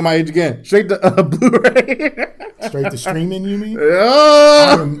 Wait, I'm showing my age again. Straight to Blu-ray. Straight to streaming, you mean?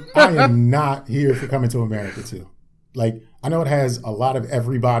 Oh! I am not here for Coming to America 2. Like, I know it has a lot of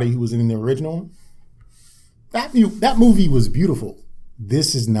everybody who was in the original. That movie was beautiful.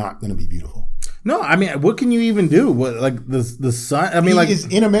 This is not going to be beautiful. No, I mean, what can you even do? What, like the son? I mean, he is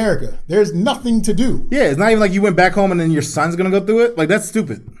in America. There's nothing to do. Yeah, it's not even like you went back home and then your son's gonna go through it. Like that's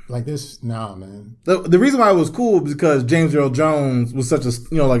stupid. Like this, nah, man. The reason why it was cool was because James Earl Jones was such a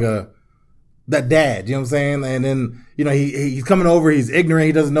that dad. You know what I'm saying? And then he's coming over. He's ignorant.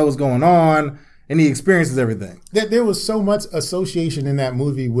 He doesn't know what's going on, and he experiences everything. There was so much association in that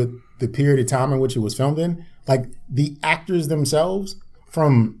movie with the period of time in which it was filmed in. Like the actors themselves.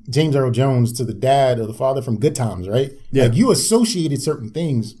 From James Earl Jones to the dad or the father from Good Times, right? Yeah. Like you associated certain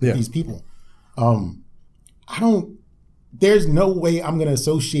things with these people. There's no way I'm going to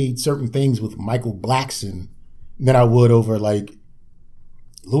associate certain things with Michael Blackson than I would over like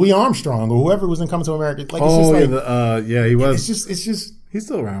Louis Armstrong or whoever was in Coming to America. Like, it's just like, he was. It's just. He's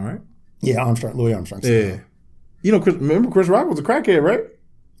still around, right? Yeah, Louis Armstrong. Yeah. Remember Chris Rock was a crackhead, right?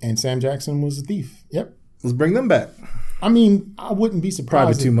 And Sam Jackson was a thief. Yep. Let's bring them back. I mean, I wouldn't be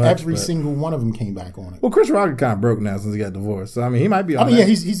surprised if every but single one of them came back on it. Well, Chris Rock is kind of broke now since he got divorced. So, I mean, he might be on that. Yeah,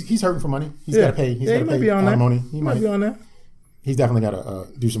 he's hurting for money. He's got to pay. He's got to pay alimony. He might be on that. He's definitely got to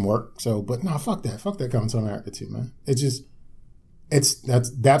do some work. So, but no, fuck that. Fuck that Coming to America too, man. That's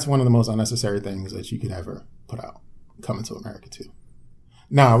one of the most unnecessary things that you could ever put out. Coming to America too.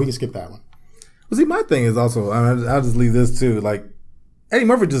 Nah, we can skip that one. Well, see, my thing is also, I'll just leave this too. Like, Eddie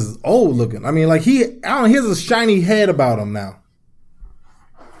Murphy just is old looking. I mean, like he has a shiny head about him now.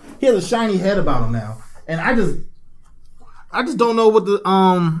 And I just don't know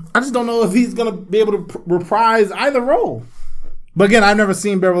I just don't know if he's gonna be able to reprise either role. But again, I've never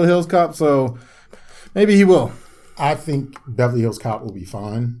seen Beverly Hills Cop, so maybe he will. I think Beverly Hills Cop will be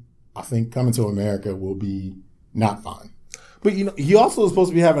fine. I think Coming to America will be not fine. But he also is supposed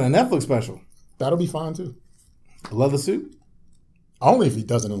to be having a Netflix special. That'll be fine too. A leather suit? Only if he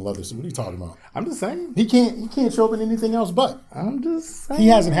doesn't in a leather suit. What are you talking about? I'm just saying. He can't show up in anything else but. I'm just saying. He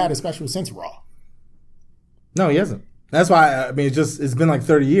hasn't had a special since Raw. No, he hasn't. That's why, I mean, it's been like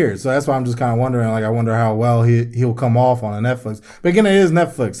 30 years. So that's why I'm just kind of wondering, like, I wonder how well he'll come off on a Netflix. But again, it is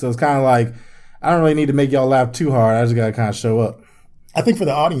Netflix. So it's kind of like, I don't really need to make y'all laugh too hard. I just got to kind of show up. I think for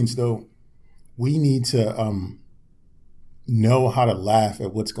the audience, though, we need to know how to laugh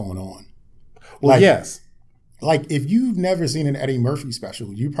at what's going on. Well, yes. Like, if you've never seen an Eddie Murphy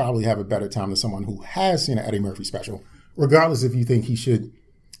special, you probably have a better time than someone who has seen an Eddie Murphy special, regardless if you think he should,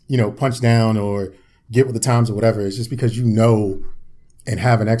 punch down or get with the times or whatever. It's just because you know and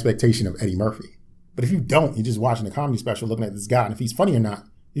have an expectation of Eddie Murphy. But if you don't, you're just watching a comedy special looking at this guy, and if he's funny or not,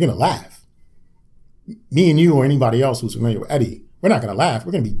 you're going to laugh. Me and you or anybody else who's familiar with Eddie, we're not going to laugh.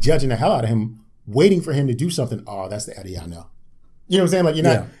 We're going to be judging the hell out of him, waiting for him to do something. Oh, that's the Eddie I know. You know what I'm saying? Like, you're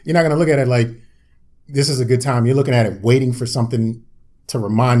not going to look at it like, this is a good time. You're looking at it, waiting for something to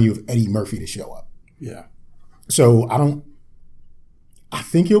remind you of Eddie Murphy to show up. Yeah. So I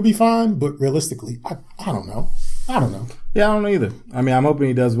think he'll be fine, but realistically, I don't know. Yeah, I don't know either. I mean, I'm hoping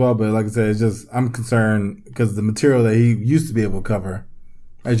he does well, but like I said, it's just, I'm concerned because the material that he used to be able to cover,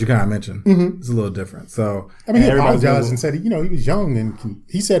 as you kind of mentioned, is a little different. So, I mean, he apologized and said, he was young, and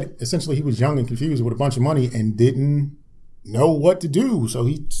he said essentially he was young and confused with a bunch of money and didn't know what to do. So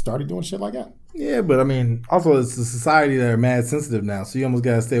he started doing shit like that. Yeah, but I mean, also it's a society that are mad sensitive now, so you almost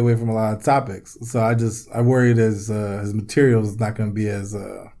got to stay away from a lot of topics. So I worry that his material is not going to be as.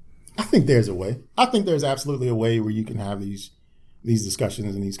 I think there's a way. I think there's absolutely a way where you can have these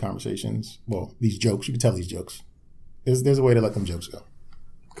discussions and these conversations. Well, these jokes. You can tell these jokes. There's a way to let them jokes go.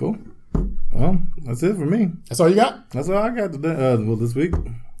 Cool. Well, that's it for me. That's all you got? That's all I got today. This week.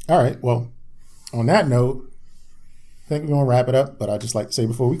 All right. Well, on that note, think we're going to wrap it up, but I'd just like to say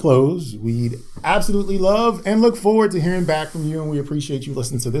before we close, we'd absolutely love and look forward to hearing back from you, and we appreciate you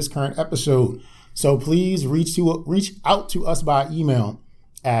listening to this current episode. So please reach out to us by email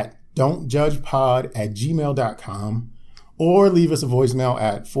at don'tjudgepod@gmail.com or leave us a voicemail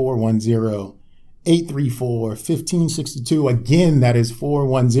at 410-834-1562. Again, that is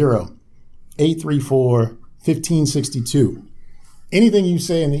 410-834-1562. Anything you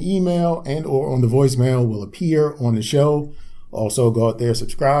say in the email and or on the voicemail will appear on the show. Also, go out there,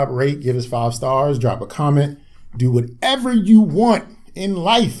 subscribe, rate, give us 5 stars, drop a comment, do whatever you want in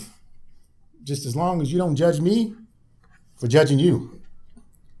life, just as long as you don't judge me for judging you.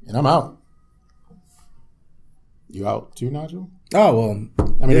 And I'm out. You out too, Nigel? Oh, well.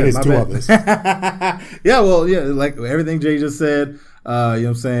 I mean, it is 2 of us. Like everything Jay just said, you know what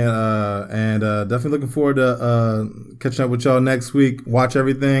I'm saying? And definitely looking forward to catching up with y'all next week. Watch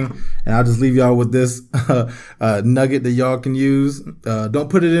everything. And I'll just leave y'all with this nugget that y'all can use. Don't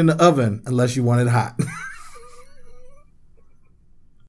put it in the oven unless you want it hot.